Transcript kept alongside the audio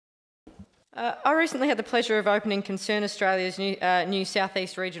I recently had the pleasure of opening Concern Australia's new South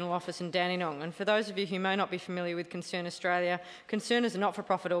East Regional Office in Dandenong, and for those of you who may not be familiar with Concern Australia, Concern is a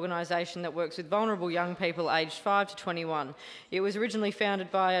not-for-profit organisation that works with vulnerable young people aged 5 to 21. It was originally founded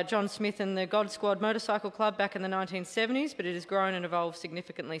by John Smith and the God Squad Motorcycle Club back in the 1970s, but it has grown and evolved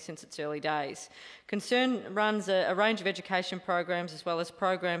significantly since its early days. Concern runs a range of education programs as well as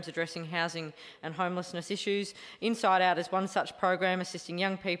programs addressing housing and homelessness issues. Inside Out is one such program assisting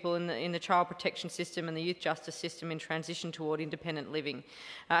young people in the child protection system and the youth justice system in transition toward independent living.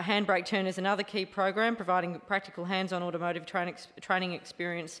 Handbrake Turn is another key program providing practical hands-on automotive training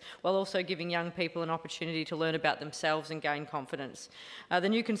experience while also giving young people an opportunity to learn about themselves and gain confidence. The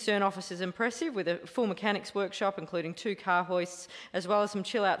new Concern office is impressive with a full mechanics workshop including 2 car hoists as well as some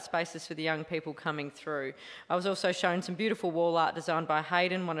chill-out spaces for the young people coming through. I was also shown some beautiful wall art designed by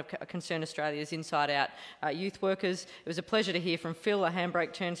Hayden, one of Concern Australia's Inside Out youth workers. It was a pleasure to hear from Phil, a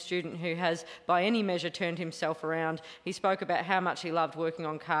Handbrake Turn student who has by any measure turned himself around. He spoke about how much he loved working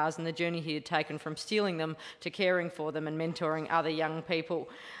on cars and the journey he had taken from stealing them to caring for them and mentoring other young people.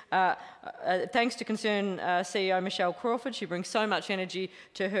 Thanks to Concern CEO Michelle Crawford, she brings so much energy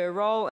to her role.